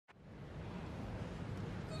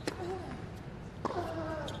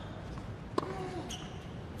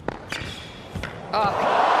From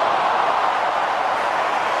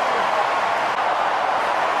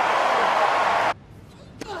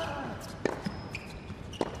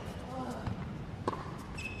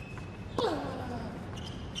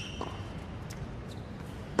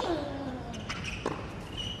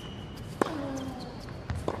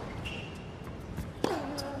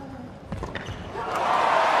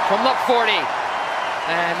the 40.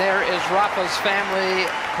 And there is Rafa's family,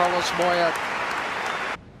 Carlos Moya.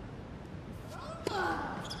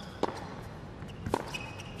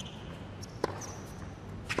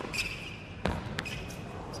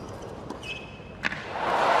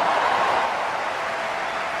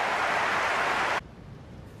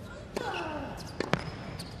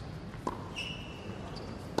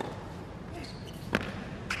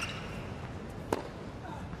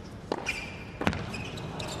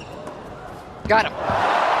 Got him.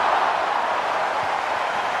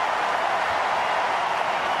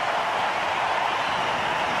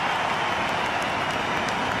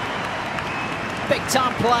 Big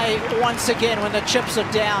time play once again when the chips are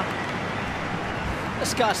down.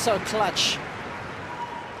 This guy's so clutch.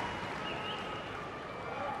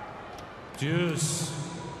 Juice.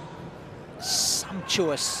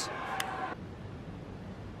 Sumptuous.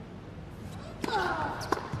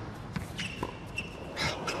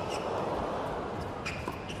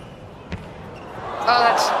 Oh,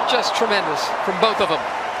 that's just tremendous from both of them.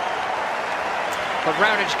 But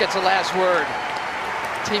Raonic gets the last word.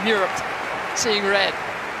 Team Europe seeing red.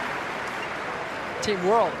 Team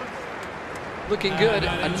World looking good.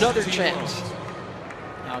 Another chance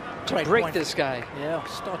to break this guy. Yeah,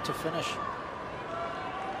 start to finish.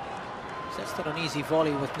 That's not an easy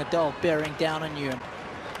volley with Nadal bearing down on you.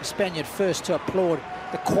 The Spaniard first to applaud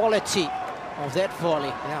the quality of that volley.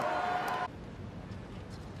 Yeah.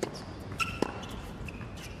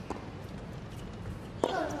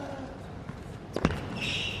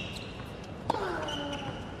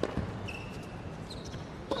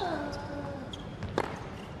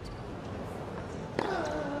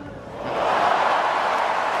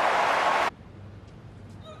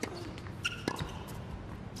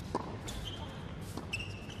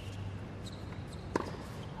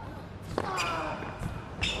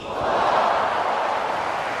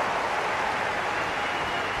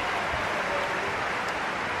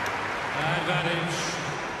 Advantage,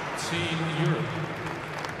 Team Europe.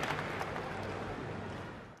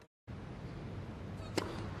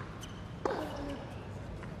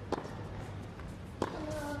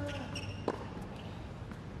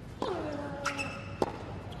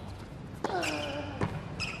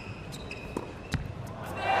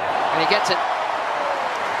 And he gets it.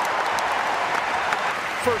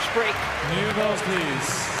 First break. New balls, please.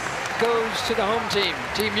 Goes to the home team,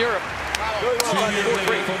 Team Europe. Team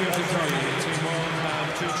Europe, focus to target. Team World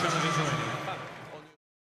have 2 challenges remaining.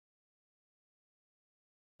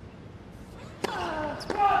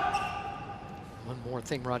 One more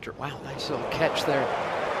thing, Roger. Wow, nice little catch there.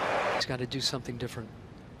 He's got to do something different.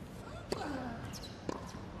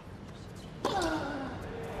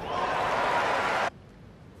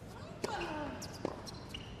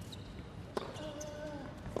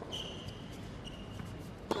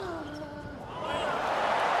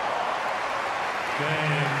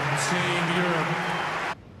 Team Europe.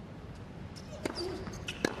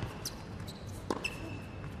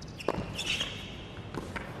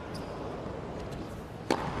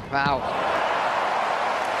 Wow.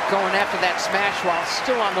 Going after that smash while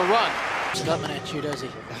still on the run. He's coming at you, does he?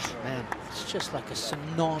 Oh, man, It's just like a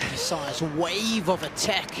tsunami-sized wave of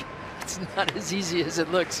attack. it's not as easy as it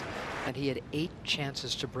looks. And he had 8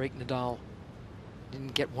 chances to break Nadal.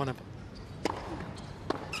 Didn't get one of them.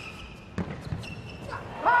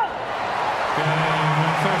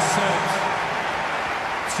 First set.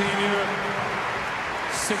 Team Europe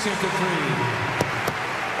 6-3.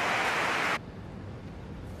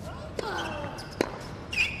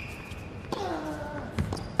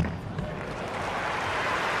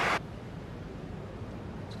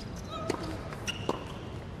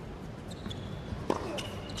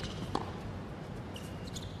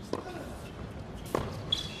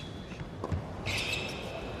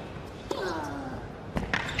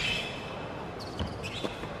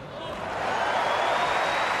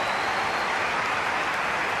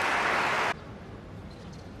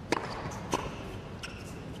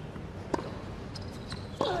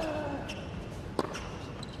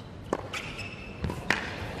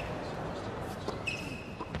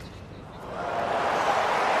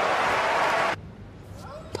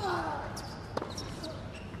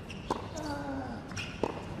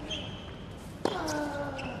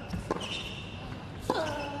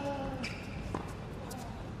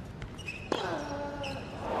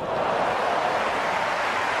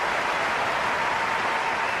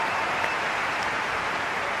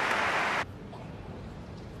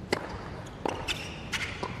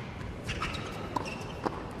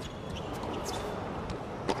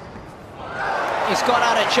 just got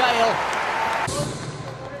out of jail.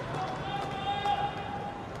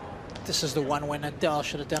 This is the one where Nadal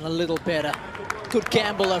should have done a little better. Good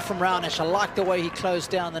gamble though from Raonic. I like the way he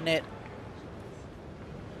closed down the net.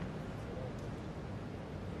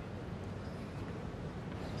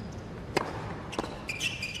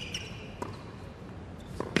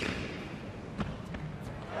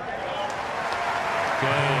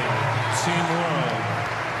 Team World.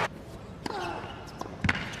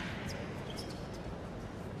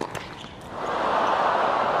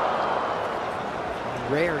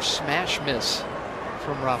 Rare smash miss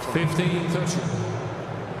from Rafa. 15-13.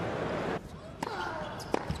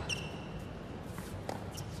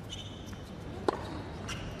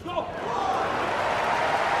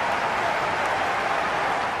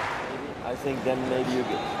 I think then maybe you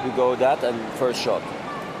go that and first shot,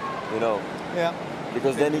 you know. Yeah.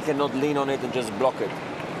 Because then he cannot lean on it and just block it.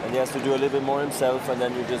 And he has to do a little bit more himself, and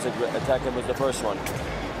then you just attack him with the first one.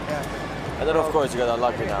 Yeah. And then of course you got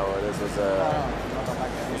unlucky now. This was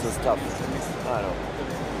tough. I know.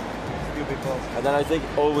 And then I think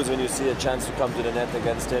always when you see a chance to come to the net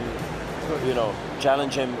against him, you know,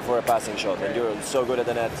 challenge him for a passing shot. And you're so good at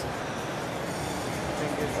the net.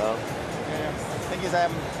 Thing is,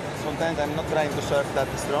 sometimes I'm not trying to serve that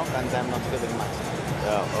strong, and I'm not feeling much.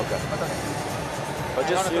 Yeah. Okay. But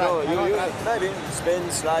just, you know, you maybe spin,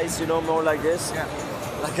 slice, you know, more like this. Yeah.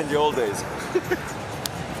 Like in the old days.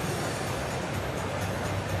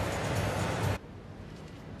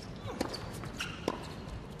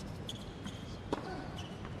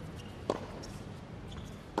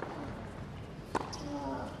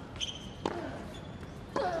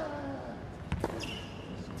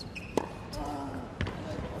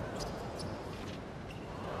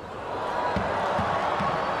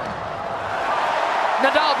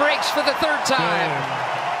 Nadal breaks for the third time.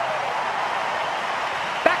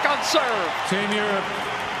 Back on serve. Team Europe.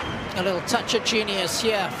 A little touch of genius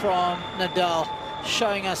here from Nadal,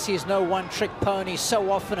 showing us he's no one-trick pony. So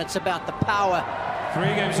often it's about the power,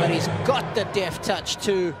 3 games but on. he's got the deft touch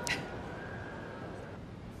too.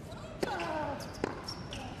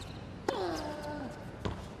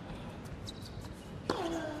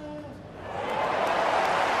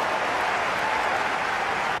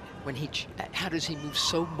 How does he move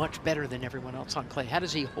so much better than everyone else on clay? How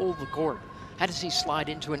does he hold the court? How does he slide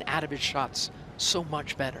into and out of his shots so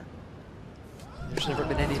much better? There's never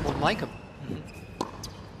been anyone like him. The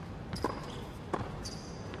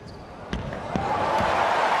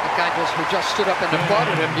guy who just stood up and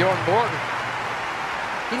applauded him, Bjorn Borg.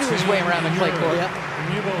 He knew his way around the clay court.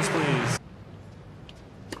 New balls, please.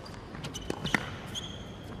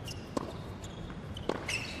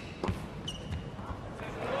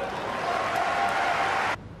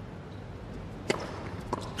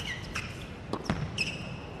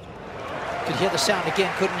 Could hear the sound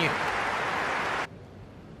again, couldn't you?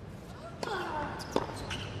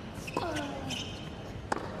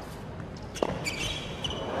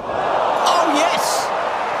 Oh, yes!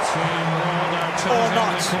 Team World now Or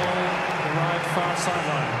not. the right far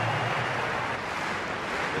sideline.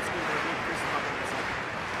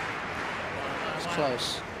 It's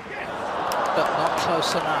close, but not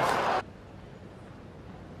close enough.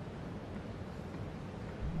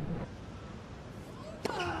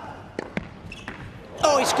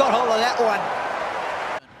 Oh, he's got hold of that one.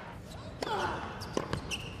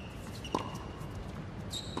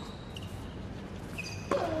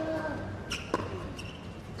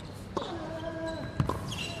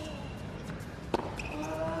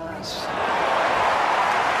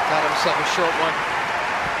 Got himself a short one.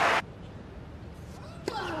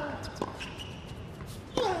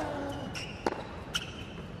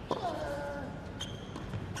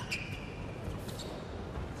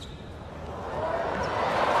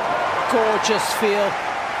 Gorgeous feel.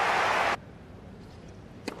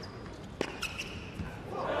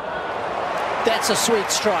 That's a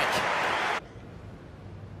sweet strike.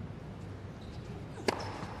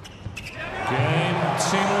 Game,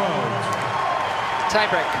 Team World.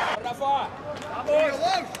 Tiebreak.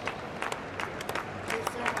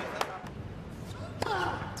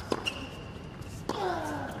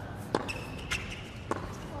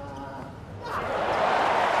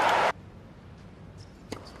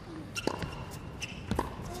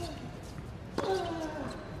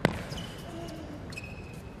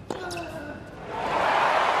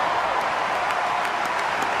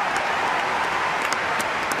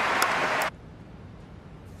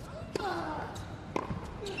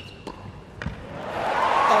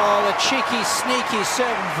 Cheeky, sneaky serve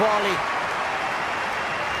and volley.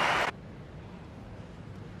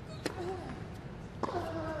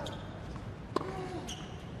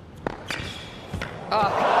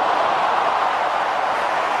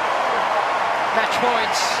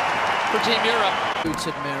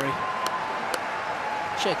 suited Mary.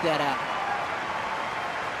 Check that out.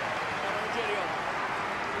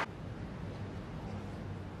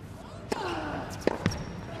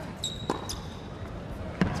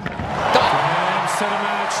 And set a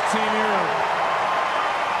match, Team Europe.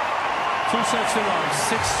 2 sets to love,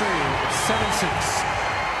 6-3, 7-6.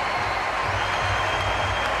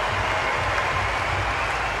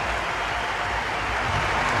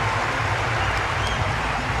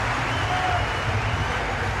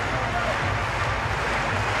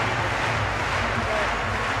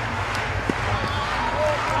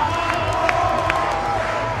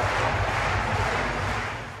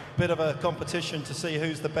 Bit of a competition to see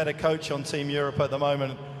who's the better coach on Team Europe at the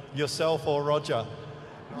moment, yourself or Roger.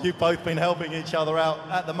 You've both been helping each other out.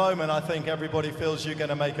 At the moment, I think everybody feels you're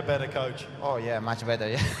going to make a better coach. Oh yeah, much better.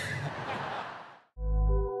 Yeah.